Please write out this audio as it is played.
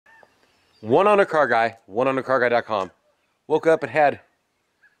One owner car guy, oneownercarguy.com. Woke up and had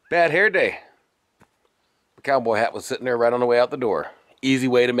bad hair day. The cowboy hat was sitting there right on the way out the door. Easy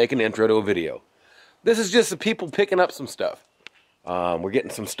way to make an intro to a video. This is just the people picking up some stuff. We're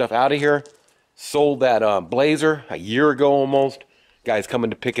getting some stuff out of here. Sold that Blazer a year ago almost. Guy's coming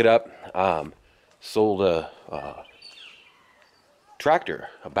to pick it up. Sold a tractor,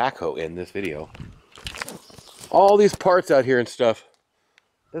 a backhoe in this video. All these parts out here and stuff.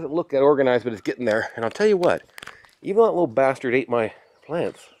 Doesn't look that organized, but it's getting there. And I'll tell you what, even that little bastard ate my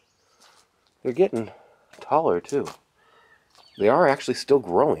plants. They're getting taller too. They are actually still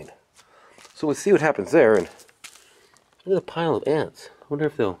growing. So we'll see what happens there. And look at the pile of ants. I wonder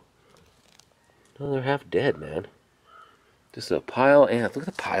if they'll... No, they're half dead, man. Just a pile of ants. Look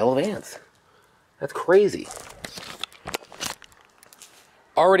at the pile of ants. That's crazy.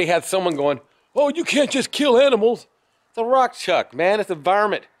 Already had someone going, oh, you can't just kill animals. It's a rock chuck, man. It's a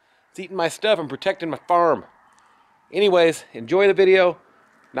varmint. It's eating my stuff and protecting my farm. Anyways, enjoy the video.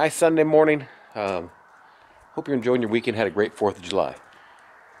 Nice Sunday morning. Hope you're enjoying your weekend. Had a great 4th of July.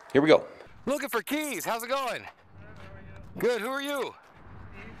 Here we go. Looking for keys. How's it going? Good. Who are you?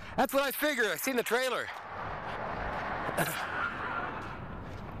 That's what I figured. I seen the trailer.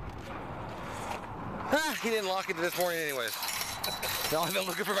 He didn't lock it this morning anyways. Now I've been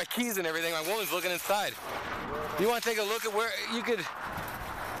looking for my keys and everything. My woman's looking inside. You want to take a look at where you could...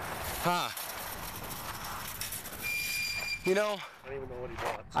 You know, I don't even know what he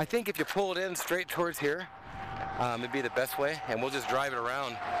wants. I think if you pull it in straight towards here, it'd be the best way, and we'll just drive it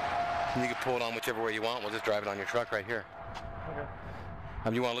around. You can pull it on whichever way you want. We'll just drive it on your truck right here.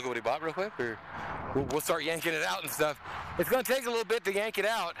 Okay. You want to look at what he bought real quick, or we'll start yanking it out and stuff. It's going to take a little bit to yank it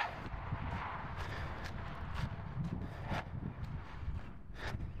out.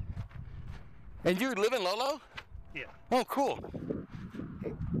 And you live in Lolo? Yeah. Oh, cool.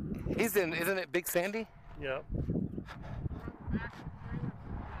 Isn't it Big Sandy? Yeah.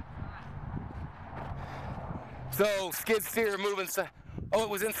 So, skid steer moving. Oh, it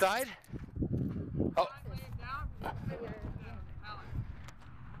was inside? Oh. Got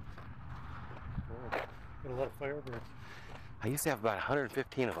a lot of Firebirds. I used to have about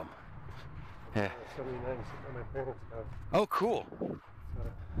 115 of them. Yeah. 79 sitting at my parents' house. Oh, cool.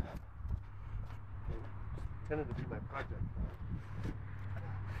 Intended to be my project.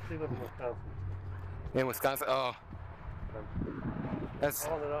 They live in Wisconsin. In Wisconsin? Oh. That's...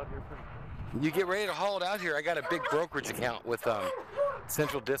 Hauling it out here pretty quick. You get ready to haul it out here. I got a big brokerage account with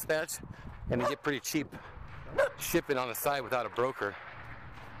Central Dispatch, and you get pretty cheap shipping on the side without a broker.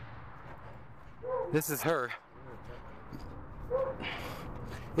 This is her.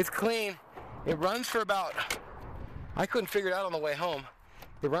 It's clean. It runs for about, I couldn't figure it out on the way home.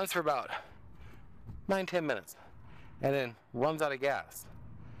 It runs for about 9-10 minutes and then runs out of gas.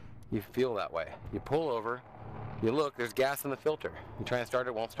 You feel that way. You pull over, you look, there's gas in the filter. You try and start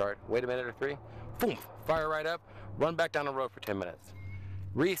it, won't start. Wait a minute or 3, boom, fire right up, run back down the road for 10 minutes.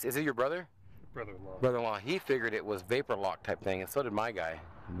 Reese, is it your brother? Brother-in-law. Brother-in-law. He figured it was vapor lock type thing, and so did my guy.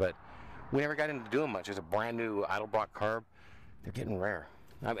 But we never got into doing much. There's a brand new Idlebrock carb. They're getting rare.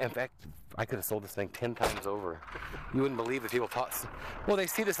 In fact, I could have sold this thing 10 times over. You wouldn't believe if people thought, well, they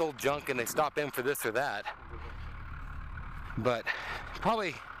see this old junk and they stop in for this or that. But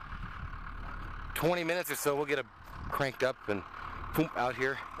probably 20 minutes or so, we'll get it cranked up and boom, out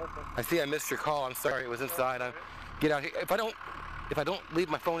here. I see I missed your call. I'm sorry, it was inside. I get out here. If I don't leave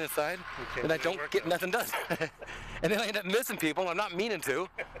my phone inside, then I don't get nothing done. And then I end up missing people. I'm not meaning to.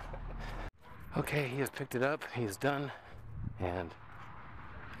 Okay, he has picked it up. He's done. And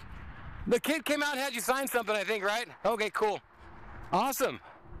the kid came out and had you sign something, I think, right? Okay, cool. Awesome.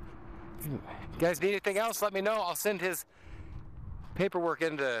 If you guys need anything else, let me know. I'll send his paperwork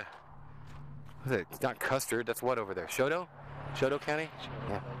into, what's it? It's not Custard. That's what over there? Choteau? Choteau County?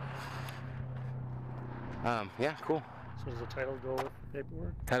 Yeah. Yeah, cool. So does the title go with the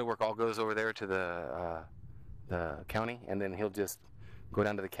paperwork? Title work all goes over there to the county, and then he'll just go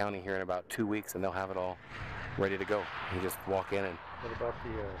down to the county here in about 2 weeks, and they'll have it all ready to go. You just walk in and... What about the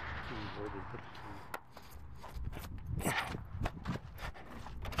key? Where do they put the key?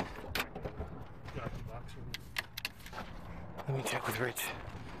 Got the box in. Let me check with Rich.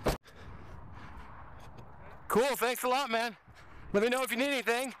 Cool, thanks a lot, man. Let me know if you need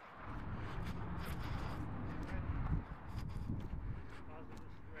anything.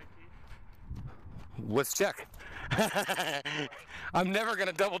 Let's check. I'm never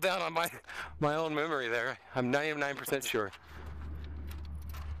gonna double down on my own memory there. I'm 99% sure.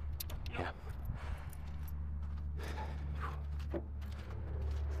 Yeah.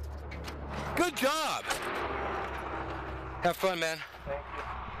 Good job. Have fun, man. Thank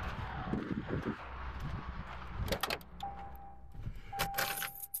you.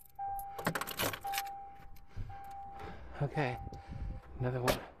 Okay, another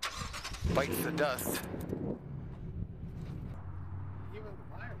one bites the dust. Even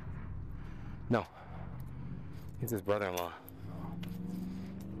the fire. No, he's his brother-in-law.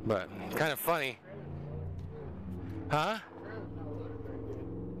 But kind of funny, huh?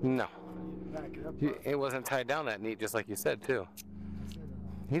 No, Back it up. it wasn't tied down that neat, just like you said too.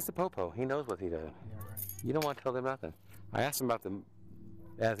 He's the popo. He knows what he does. Yeah, right. You don't want to tell them nothing. I asked him about the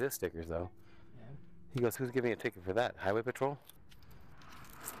as-is stickers though. And? He goes, "Who's giving a ticket for that? Highway Patrol?"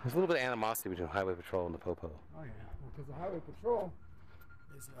 There's a little bit of animosity between Highway Patrol and the popo. Oh yeah, because the Highway Patrol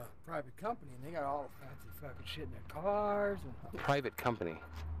is a private company, and they got all the fancy fucking shit in their cars. And Private company.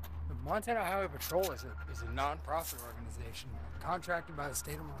 the Montana Highway Patrol is a non-profit organization contracted by the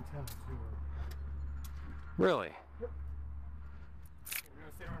state of Montana to. Really? You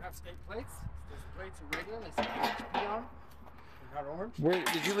notice they don't have state plates. Those plates are regular. They say HP on them. They're not orange. Where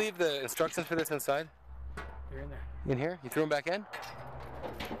did you leave the instructions for this inside? They're in there. In here? You threw them back in?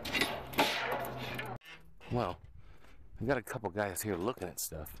 Well, I've got a couple guys here looking at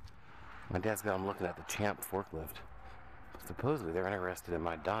stuff. My dad's got them looking at the Champ forklift. Supposedly they're interested in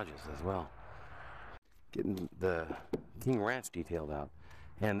my Dodges as well. Getting the King Ranch detailed out.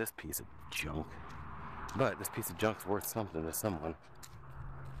 And this piece of junk. But this piece of junk's worth something to someone.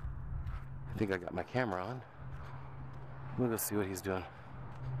 I think I got my camera on. We'll go see what he's doing.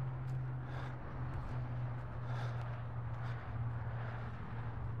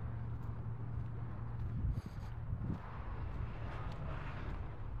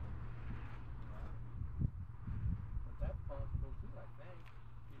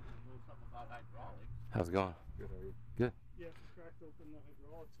 How's it going? Good, are you? Good. You have to crack open the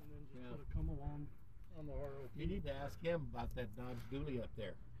hydraulics and then just let it come along on the ROP. You need to ask him about that Dodge Dually up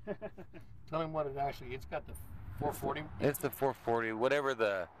there. Tell him what it actually, it's got the 440. It's the 440, whatever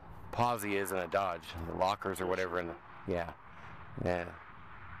the posi is in a Dodge, the lockers or whatever in the, yeah.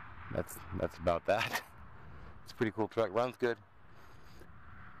 That's about that. It's a pretty cool truck, runs good.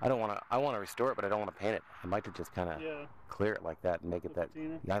 I want to restore it, but I don't want to paint it. I'd like to just kind of Yeah, clear it like that and make it the that,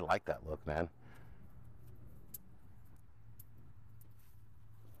 patina. yeah, I like that look, man.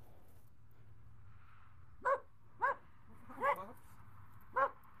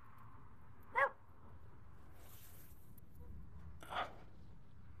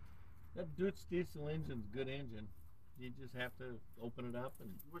 That Dutz diesel engine's a good engine. You just have to open it up and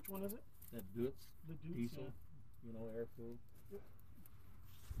Which one is it? that Dutz The Dukes, diesel, you know, air cooled.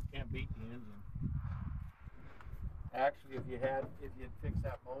 Can't beat the engine. Actually, if you'd fix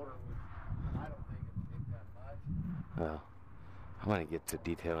that motor, I don't think it'd take that much. Well, I want to get to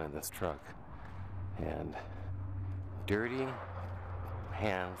detailing this truck. And dirty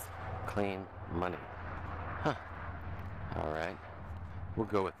hands, clean money. Huh. Alright. We'll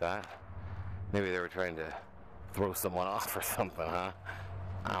go with that. Maybe they were trying to throw someone off or something, huh?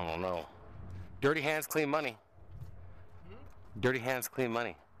 I don't know. Dirty hands, clean money. Dirty hands, clean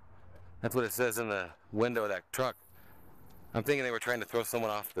money. That's what it says in the window of that truck. I'm thinking they were trying to throw someone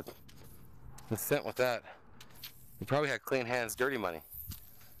off the scent with that. They probably had clean hands, dirty money.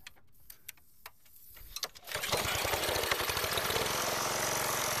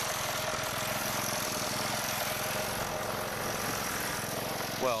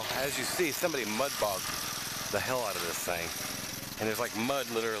 Well, as you see, somebody mud bogged the hell out of this thing. And there's like mud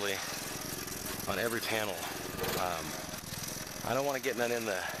literally on every panel. I don't want to get none in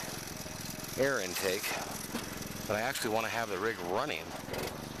the air intake, but I actually want to have the rig running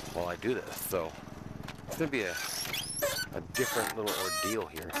while I do this. So it's going to be a different little ordeal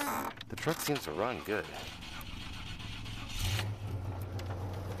here. The truck seems to run good.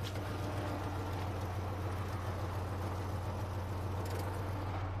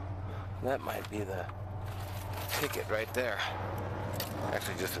 That might be the ticket right there.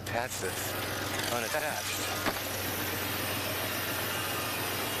 Actually just attach this unattached.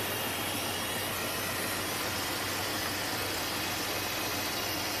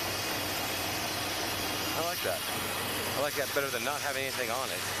 I like that. I like that better than not having anything on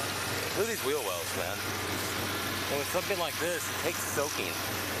it. Look at these wheel wells, man. And with something like this, it takes soaking.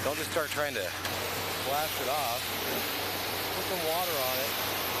 Don't just start trying to blast it off. Put some water on it.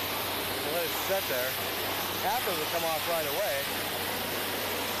 And let it sit there. Half of it will come off right away.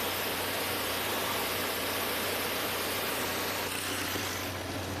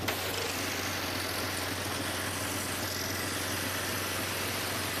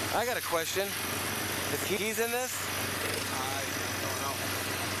 I got a question. The keys in this? I don't know.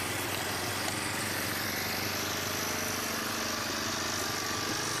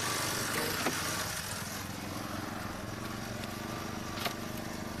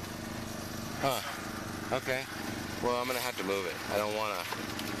 Huh. Okay. Well, I'm gonna have to move it. I don't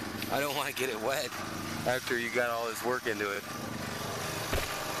wanna get it wet after you got all this work into it.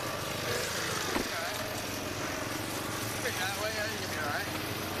 That way, I think you'll be alright.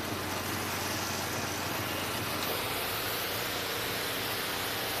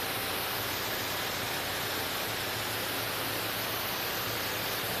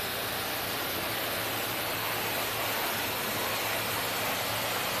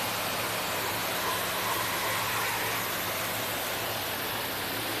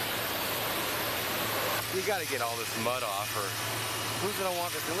 You gotta get all this mud off, or who's gonna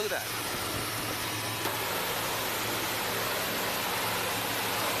want this? And look at that.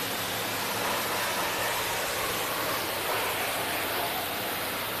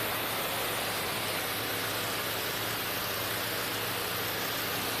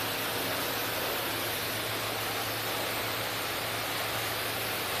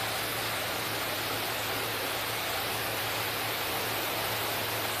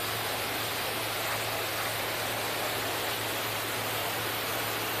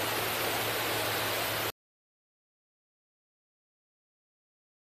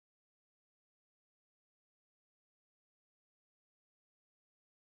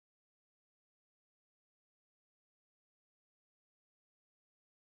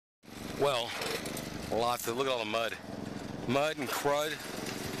 Well, lots of, look at all the mud. Mud and crud.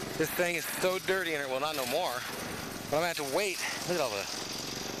 This thing is so dirty in it, well not no more. But I'm gonna have to wait. Look at all the,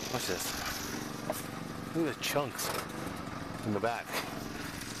 watch this. Look at the chunks in the back.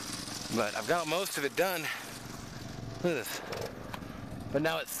 But I've got most of it done. Look at this. But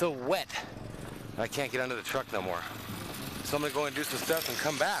now it's so wet, I can't get under the truck no more. So I'm gonna go and do some stuff and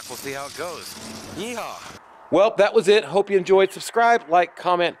come back. We'll see how it goes. Yeehaw! Well, that was it. Hope you enjoyed. Subscribe, like,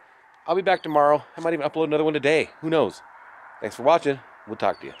 comment. I'll be back tomorrow. I might even upload another one today. Who knows? Thanks for watching. We'll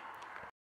talk to you.